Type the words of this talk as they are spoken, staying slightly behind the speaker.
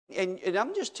And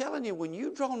I'm just telling you, when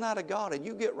you draw nigh to God and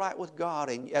you get right with God,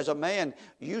 and as a man,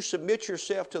 you submit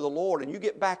yourself to the Lord and you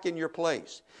get back in your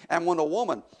place. And when a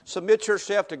woman submits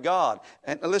herself to God,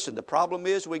 and listen, the problem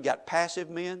is we got passive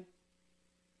men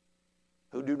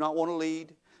who do not want to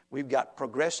lead. We've got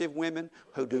progressive women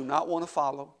who do not want to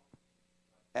follow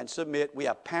and submit. We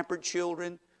have pampered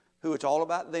children who it's all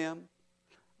about them.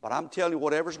 But I'm telling you,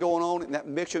 whatever's going on in that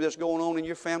mixture that's going on in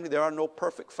your family, there are no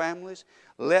perfect families.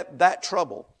 Let that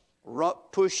trouble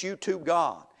push you to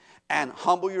God and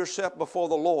humble yourself before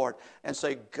the Lord and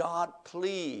say, God,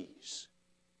 please,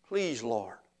 please,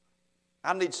 Lord,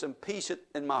 I need some peace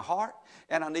in my heart,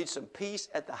 and I need some peace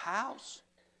at the house.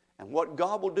 And what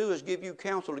God will do is give you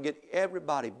counsel to get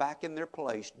everybody back in their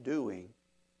place doing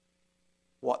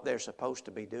what they're supposed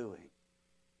to be doing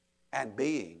and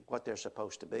being what they're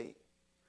supposed to be.